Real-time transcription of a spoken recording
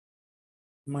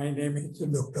My name is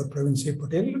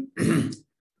Dr.P.C.Patel,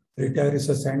 retired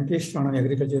research scientist on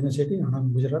Agriculture University,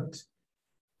 Anand, Gujarat.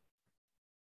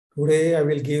 Today, I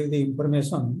will give the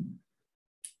information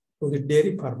to the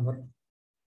dairy farmer.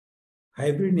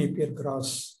 Hybrid Napier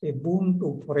grass, a boon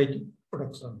to forage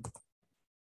production.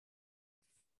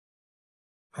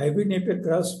 Hybrid Napier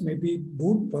grass may be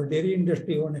boon for dairy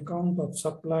industry on account of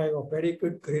supply of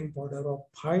adequate grain fodder of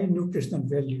high nutritional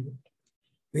value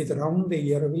with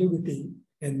round-the-year availability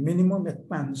and minimum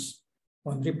expense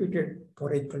on repeated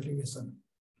forage cultivation.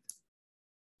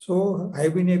 So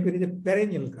hybrid Napier is a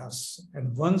perennial grass,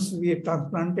 and once we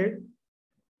transplanted,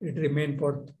 it remains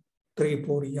for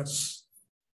 3-4 years.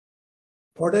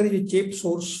 Fodder is a cheap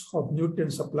source of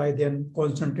nutrient supply than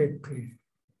concentrate feed.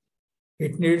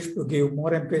 It needs to give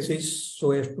more emphasis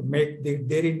so as to make the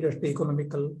dairy industry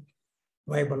economical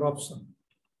viable option.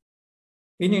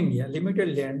 In India,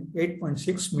 limited land,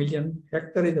 8.6 million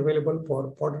hectares is available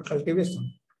for fodder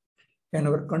cultivation, and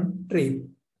our country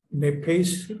may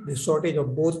face the shortage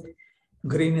of both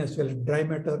green as well as dry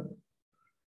matter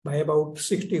by about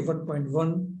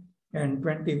 61.1 and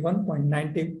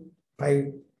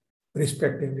 21.95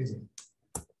 respectively.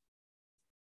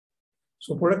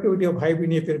 So productivity of hybrid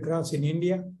Napier grass in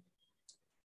India.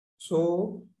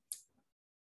 So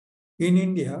in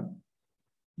India,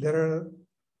 there are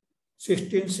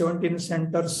 16-17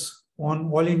 centers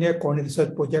on All India Corn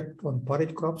Research Project on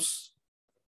forage crops.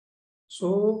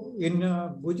 So in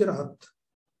Gujarat,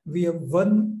 we have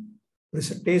one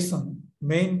recitation,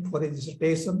 main forage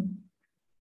recitation.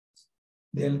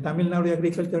 Then Tamil Nadu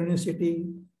Agriculture University.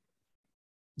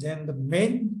 Then the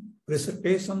main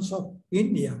recitations of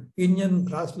India, Indian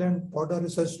Grassland Fodder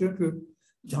Research Institute,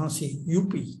 Jhansi,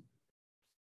 UP.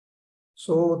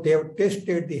 So they have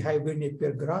tested the hybrid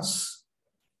Napier grass.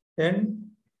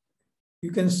 And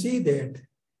you can see that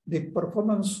the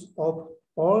performance of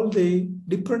all the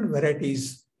different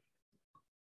varieties,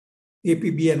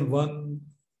 APBN1,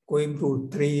 going to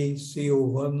 3,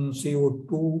 CO1,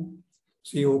 CO2,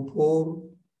 CO4,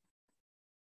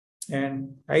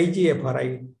 and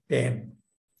IGFRI 10.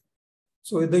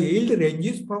 So the yield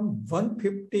ranges from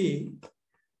 150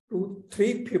 to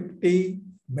 350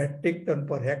 metric ton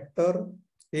per hectare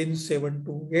in 7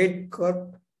 to 8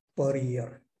 crop per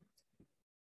year.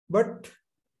 But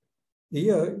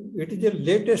here it is the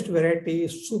latest variety,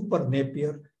 Super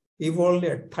Napier, evolved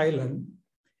at Thailand,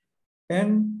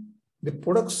 and the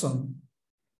production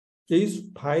is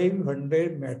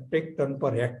 500 metric ton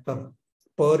per hectare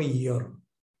per year.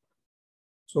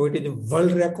 So it is a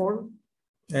world record,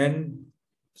 and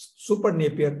Super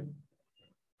Napier,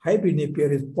 hybrid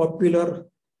Napier is popular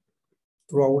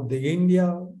throughout the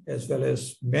India as well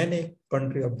as many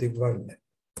countries of the world.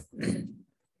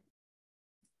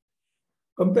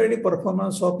 Comparative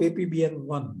performance of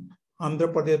APBN1, Andhra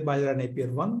Pradesh Bajra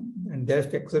Napier 1, and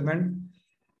that experiment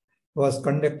was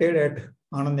conducted at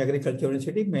Anand Agriculture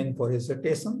University, main for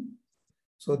recitation.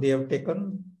 So they have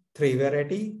taken 3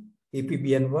 varieties,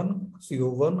 APBN1,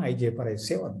 CO1, IGFRI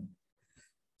 7.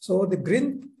 So the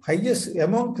green highest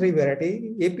among 3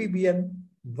 varieties,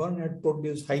 APBN1 had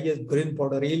produced highest green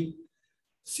fodder yield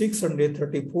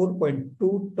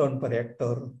 634.2 ton per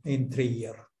hectare in 3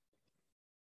 years.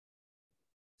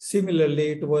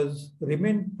 Similarly, it was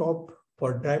remained top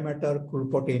for dry matter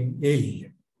protein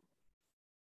yield,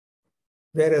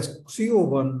 whereas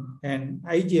CO1 and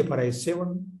IGFRI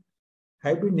 7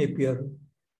 hybrid Napier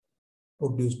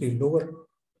produced the lower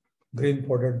green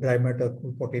fodder dry matter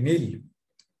protein yield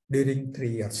during 3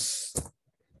 years.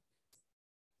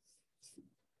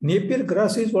 Napier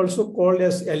grass is also called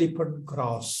as elephant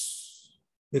grass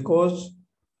because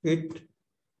it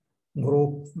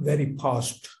grows very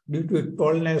fast due to its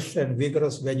tallness and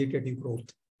vigorous vegetative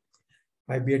growth.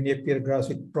 Hybrid Napier grass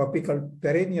is tropical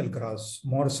perennial grass,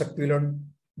 more succulent,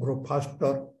 grow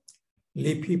faster,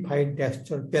 leafy, fine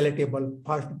texture, palatable,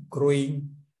 fast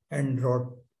growing, and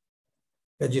drought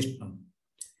resistant.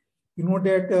 You know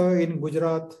that in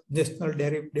Gujarat, National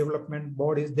Dairy Development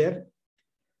Board is there,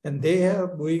 and they are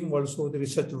doing also the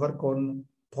research work on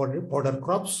fodder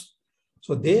crops.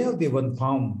 So they have the one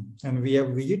farm, and we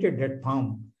have visited that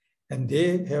farm, and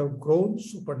they have grown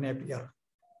Super Napier.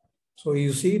 So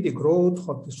you see the growth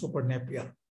of the Super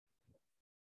Napier.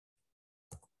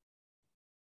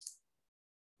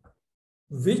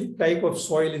 Which type of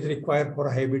soil is required for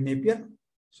a hybrid Napier?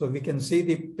 So we can see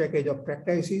the package of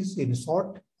practices in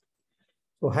short.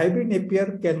 So hybrid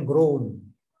Napier can grow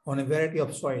on a variety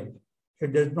of soil.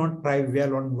 It does not thrive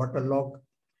well on waterlogged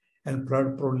and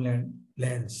flood-prone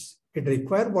lands. It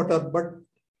requires water, but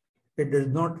it does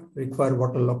not require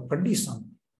waterlogged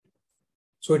condition.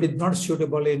 So it is not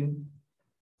suitable in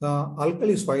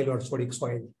alkali soil or sodic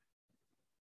soil.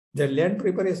 The land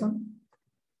preparation,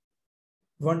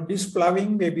 one disc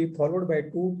ploughing may be followed by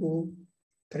 2 to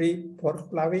 3 fork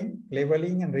ploughing,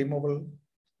 leveling and removal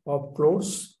of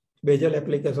clods. Basal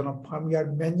application of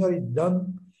farmyard manure is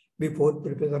done before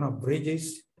preparation of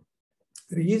ridges.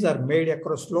 Ridges are made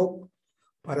across slope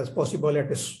far as possible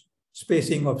at a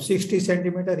spacing of 60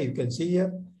 centimeters, you can see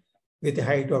here, with a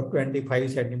height of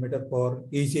 25 centimeters for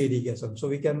easy irrigation. So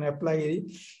we can apply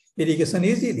irrigation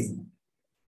easily.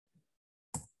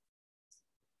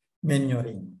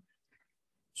 Manuring.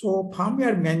 So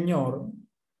farmyard manure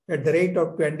at the rate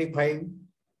of 25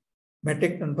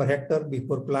 metric ton per hectare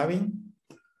before ploughing.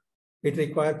 It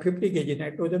requires 50 kg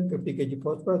nitrogen, 50 kg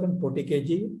phosphorus, and 40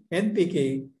 kg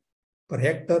NPK per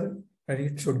hectare, and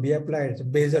it should be applied. It's a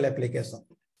basal application.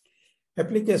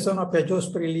 Application of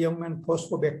azospirillum and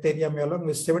phosphobacterium along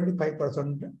with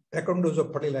 75% second dose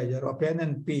of fertilizer of N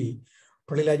and P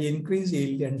fertilizer increase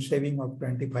yield and saving of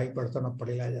 25% of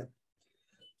fertilizer.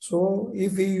 So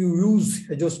if we use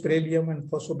azospirillum and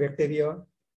phosphobacteria,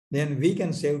 then we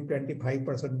can save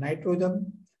 25%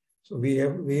 nitrogen. So we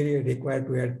require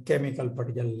to add chemical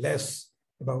fertilizer less,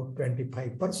 about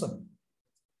 25%.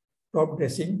 Top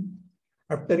dressing.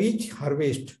 After each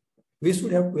harvest, we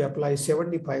should have to apply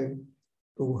 75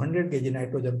 to 100 kg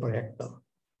nitrogen per hectare.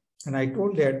 And I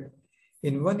told that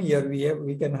in 1 year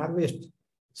we can harvest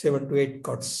 7 to 8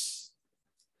 cuts.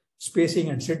 Spacing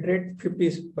and seed rate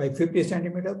 50 by 50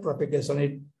 centimeter. Propagation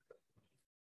it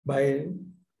by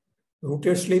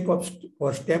rooted slip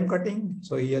or stem cutting.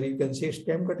 So here you can see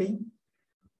stem cutting.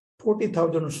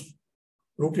 40,000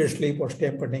 rooted slip or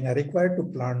stem cutting are required to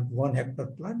plant 1 hectare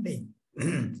planting.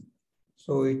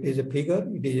 So it is a figure,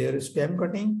 it is a stem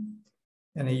cutting,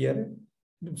 and here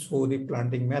show the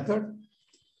planting method.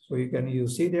 So you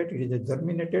see that it is a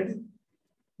germinated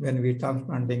when we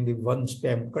transplanting the 1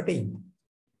 stem cutting.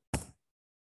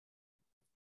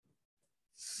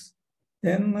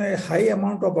 Then a high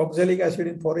amount of oxalic acid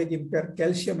in forage impair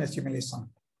calcium assimilation.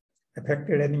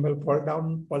 Affected animal fall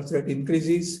down, pulse rate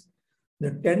increases. The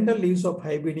tender leaves of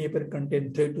hybrid Napier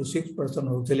contain 3 to 6%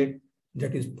 oxalate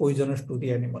that is poisonous to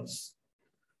the animals.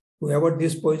 To avoid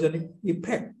this poisoning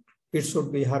effect, it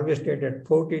should be harvested at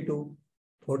 40 to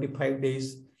 45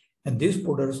 days, and these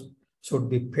fodders should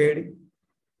be fed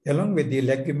along with the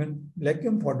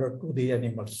legume fodder to the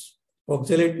animals.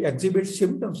 Oxalate exhibits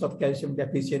symptoms of calcium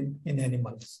deficiency in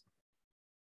animals.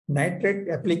 Nitrate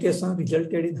application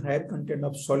resulted in higher content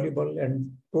of soluble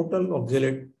and total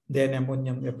oxalate than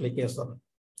ammonium application.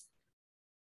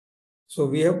 So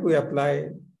we have to apply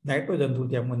nitrogen to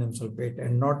the ammonium sulfate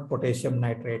and not potassium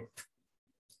nitrate.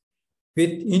 With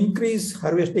increased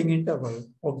harvesting interval,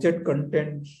 oxalate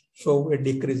content show a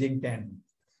decreasing trend.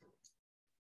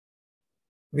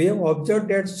 We have observed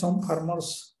that some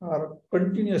farmers are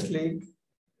continuously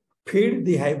feed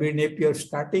the hybrid Napier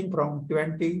starting from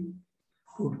 20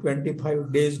 to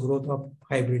 25 days growth of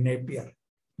hybrid Napier.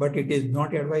 But it is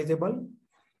not advisable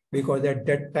because at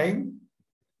that time,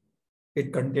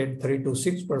 it contains 3 to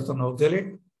 6%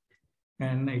 oxalate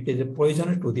and it is a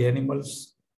poison to the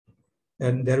animals.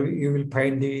 And there you will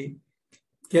find the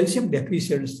calcium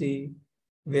deficiency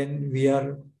when we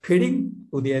are feeding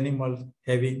to the animals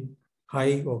having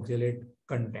high oxalate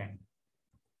content.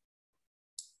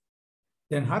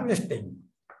 Then harvesting.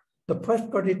 The first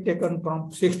cut is taken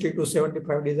from 60 to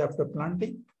 75 days after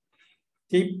planting.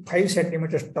 Keep 5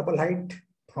 centimeters stubble height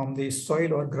from the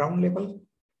soil or ground level.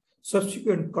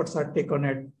 Subsequent cuts are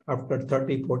taken after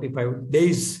 30-45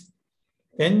 days.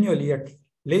 Annually, at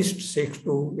least 6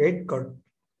 to 8 cuts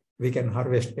we can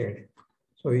harvest it.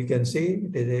 So you can see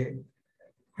it is a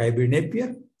hybrid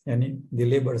Napier, and the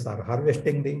laborers are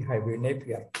harvesting the hybrid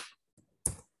Napier.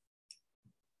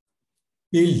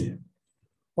 Yield.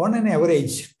 On an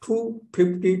average,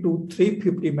 250 to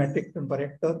 350 metric ton per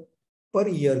hectare per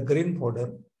year green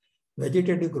fodder,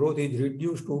 vegetative growth is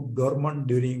reduced to dormant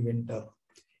during winter.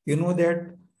 You know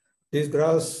that this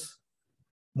grass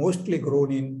mostly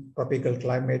grown in tropical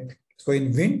climate. So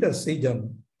in winter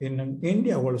season, in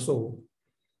India also,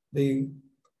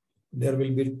 there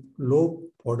will be low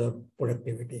fodder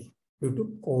productivity due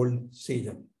to cold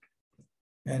season.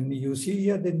 And you see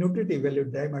here the nutritive value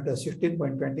diameter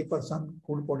 16.20%,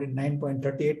 food protein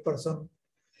 9.38%,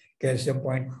 calcium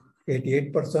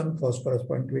 0.88%, phosphorus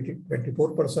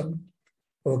 0.24%,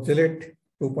 oxalate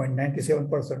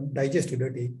 2.97%,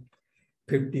 digestibility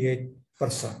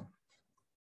 58%.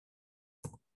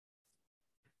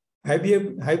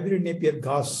 Hybrid Napier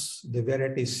gas, the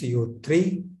variety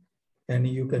CO3, and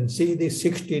you can see the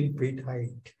 16 feet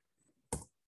height.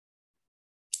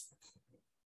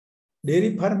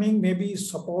 Dairy farming may be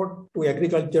support to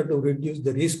agriculture to reduce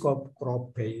the risk of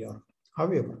crop failure.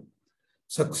 However,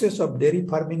 success of dairy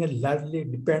farming largely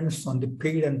depends on the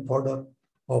feed and fodder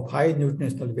of high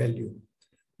nutritional value,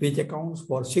 which accounts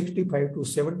for 65 to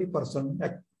 70%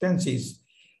 expenses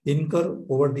incurred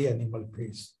over the animal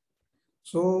feeds.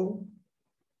 So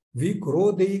we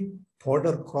grow the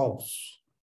fodder crops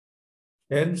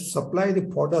and supply the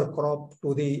fodder crop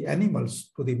to the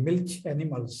animals, to the milk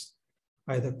animals,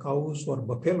 either cows or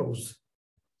buffaloes,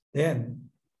 then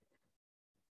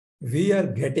we are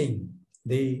getting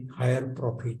the higher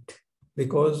profit,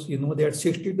 because you know that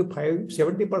 60 to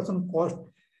 70% cost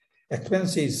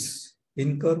expenses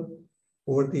incur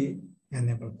over the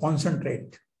animal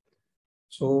concentrate.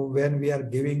 So when we are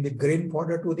giving the grain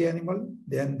fodder to the animal,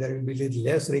 then there will be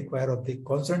less require of the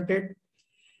concentrate,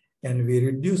 and we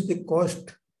reduce the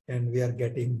cost and we are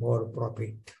getting more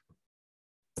profit.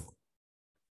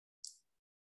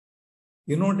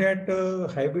 You know that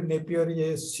hybrid Napier is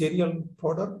a cereal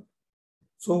fodder.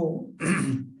 So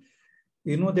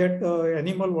you know that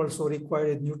animal also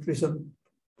require nutrition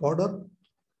fodder.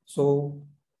 So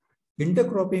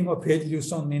intercropping of hedge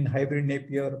lucerne in hybrid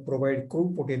Napier provide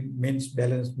crude protein means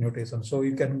balanced nutrition. So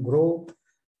you can grow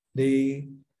the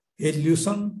hedge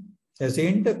lucerne as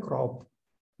an intercrop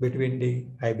between the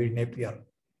hybrid Napier,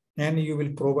 and you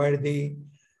will provide the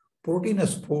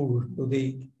proteinous food to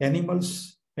the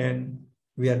animals, and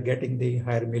we are getting the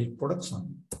higher milk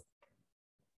production.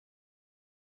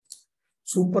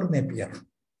 Super Napier.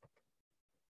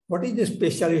 What is the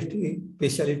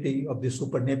speciality of the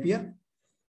Super Napier?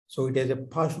 So it has a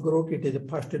fast growth. It has a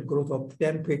fastest growth of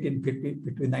 10 feet in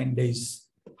between 9 days.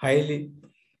 Highly,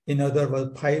 in other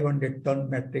words, 500 ton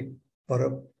metric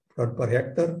per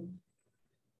hectare,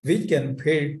 which can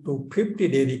feed to 50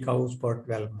 dairy cows per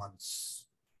 12 months.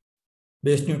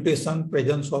 Base nutrition,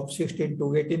 presence of 16 to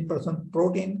 18%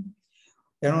 protein.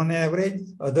 And on average,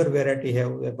 other variety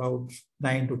have about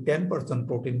 9 to 10%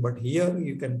 protein, but here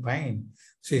you can find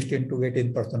 16 to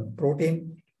 18%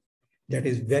 protein. That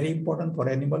is very important for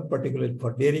animal, particularly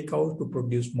for dairy cows, to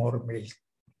produce more milk.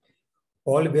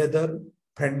 All weather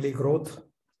friendly growth.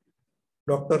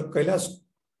 Dr. Kailash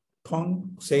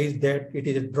Thong says that it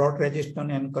is drought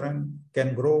resistant and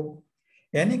can grow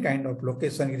any kind of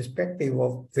location irrespective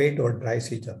of wet or dry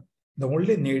season. The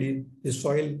only need is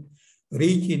soil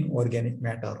rich in organic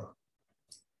matter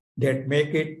that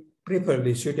make it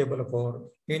preferably suitable for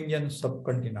Indian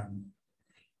subcontinent.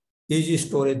 Easy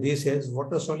storage. This has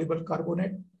water-soluble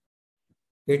carbonate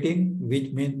 18,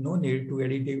 which means no need to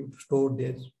additive store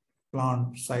this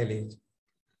plant silage.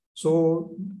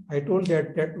 So I told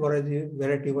that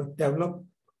variety was developed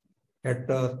at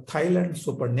Thailand,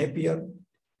 Super Napier.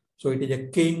 So it is a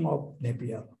king of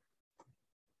Napier.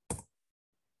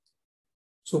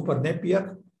 Super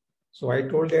Napier. So I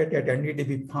told that at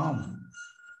NDDB farm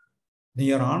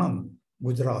near Anand,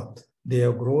 Gujarat, they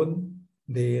have grown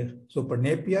the Super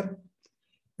Napier,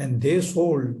 and they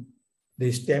sold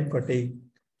the stem cutting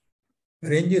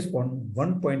ranges from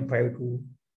 1.5 to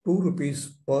 2 rupees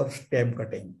per stem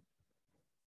cutting.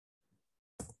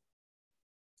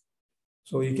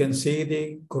 So you can see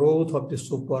the growth of the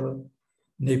Super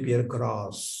Napier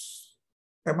grass.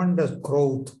 Tremendous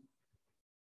growth.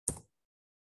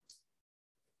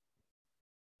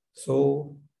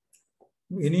 So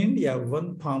in India,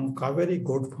 one farm, Kaveri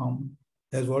goat farm,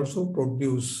 has also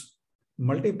produced,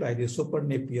 multiplied the Super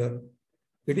Napier.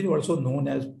 It is also known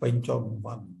as Panchong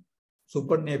 1.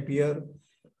 Super Napier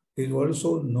is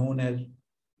also known as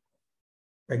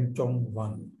Panchong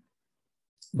 1.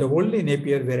 The only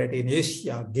Napier variety in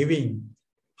Asia giving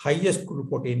highest crude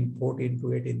protein, 14 to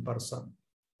 18%.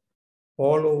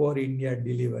 All over India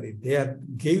delivery. They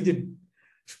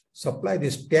supply the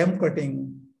stem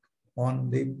cutting on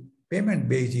the payment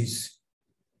basis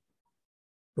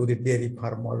to the dairy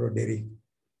farmer or dairy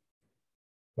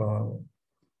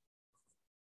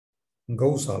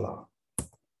Gausala.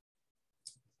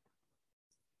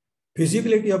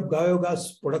 Feasibility of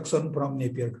biogas production from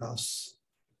Napier grass.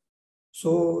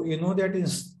 So you know that in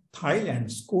Thailand,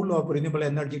 School of Renewable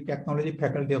Energy Technology,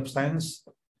 Faculty of Science,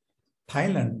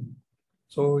 Thailand.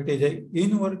 So it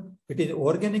is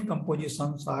organic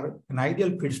compositions are an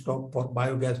ideal feedstock for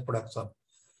biogas production.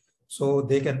 So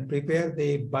they can prepare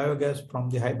the biogas from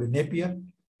the hybrid Napier.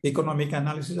 Economic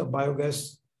analysis of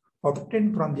biogas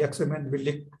obtained from the experiment with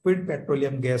liquid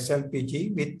petroleum gas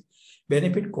LPG with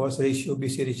benefit cost ratio,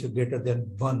 BC ratio greater than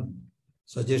 1,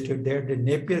 suggested that the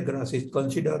Napier grass is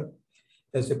considered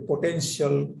as a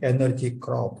potential energy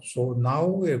crop. So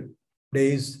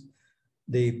nowadays,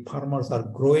 the farmers are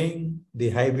growing the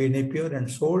hybrid Napier and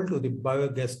sold to the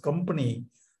biogas company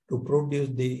to produce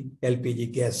the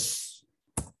LPG gas.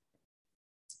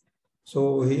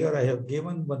 So here I have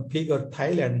given one figure,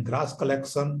 Thailand grass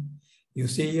collection. You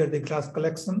see here the grass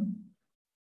collection,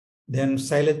 then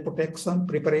silage protection,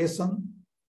 preparation,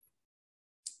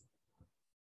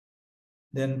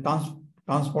 then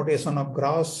transportation of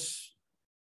grass.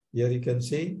 Here you can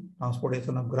see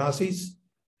transportation of grasses,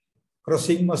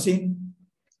 crushing machine,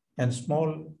 and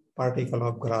small particle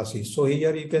of grasses. So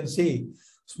here you can see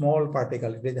small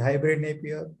particle, it is hybrid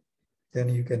Napier. Then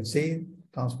you can see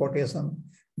transportation,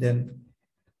 then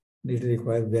it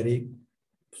requires very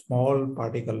small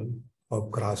particle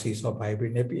of grasses of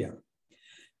hybrid Napier.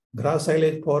 Grass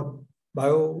silage for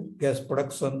biogas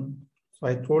production. So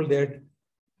I told that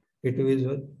it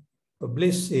was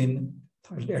published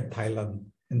at Thailand,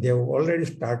 and they have already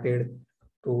started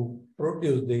to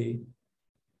produce the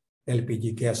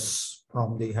LPG gas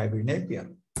from the hybrid Napier.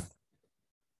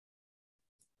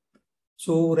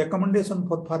 So recommendation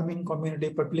for farming community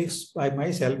published by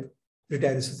myself,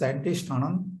 retired scientist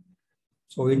Anand.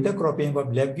 So intercropping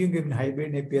of legume in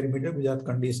hybrid Napier middle Gujarat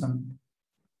condition.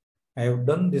 I have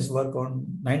done this work on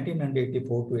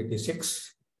 1984 to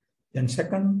 86. Then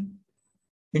second,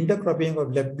 intercropping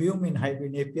of legume in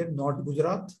hybrid Napier, North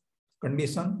Gujarat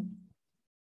condition.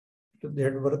 So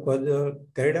that work was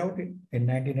carried out in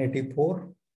 1984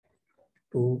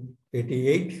 to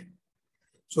 88.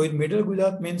 So in middle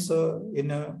Gujarat means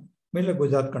in a middle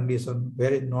Gujarat condition,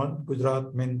 whereas North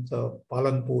Gujarat means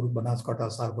Palanpur,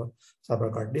 Banaskantha,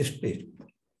 Sabarkantha district.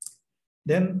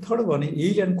 Then third one,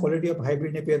 yield and quality of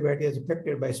hybrid Napier variety is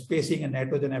affected by spacing and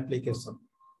nitrogen application.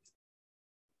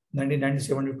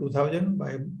 1997 to 2000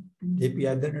 by J.P.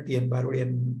 Yadvendra, T.N. Barwadi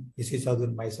and E.C. Sadhu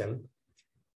and myself.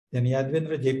 Then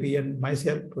Yadvendra, J.P. and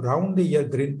myself, round the year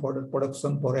green powder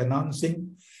production for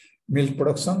enhancing milk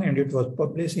production, and it was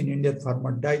published in Indian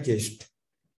Farmer Digest.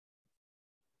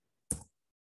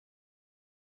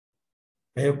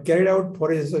 I have carried out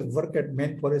forest work at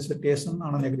main forest station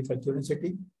Anand Agricultural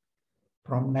University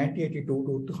from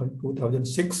 1982 to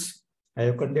 2006. I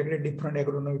have conducted different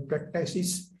agronomic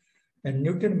practices and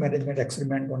nutrient management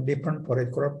experiment on different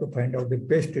forage crop to find out the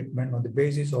best treatment on the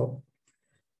basis of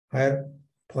higher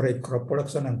forage crop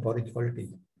production and forage quality.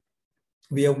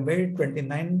 We have made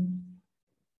 29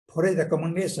 forage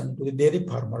recommendations to the dairy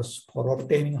farmers for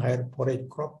obtaining higher forage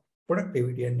crop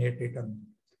productivity and net return.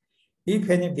 If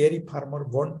any dairy farmer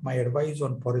want my advice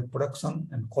on forage production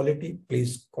and quality,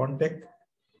 please contact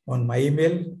on my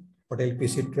email,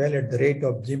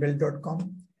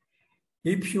 dr.P.C.Patel@gmail.com.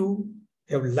 If you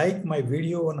have liked my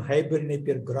video on hybrid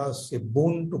Napier grass, a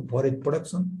boon to forage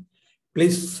production,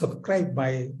 please subscribe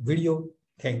my video.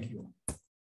 Thank you.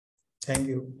 Thank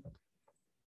you.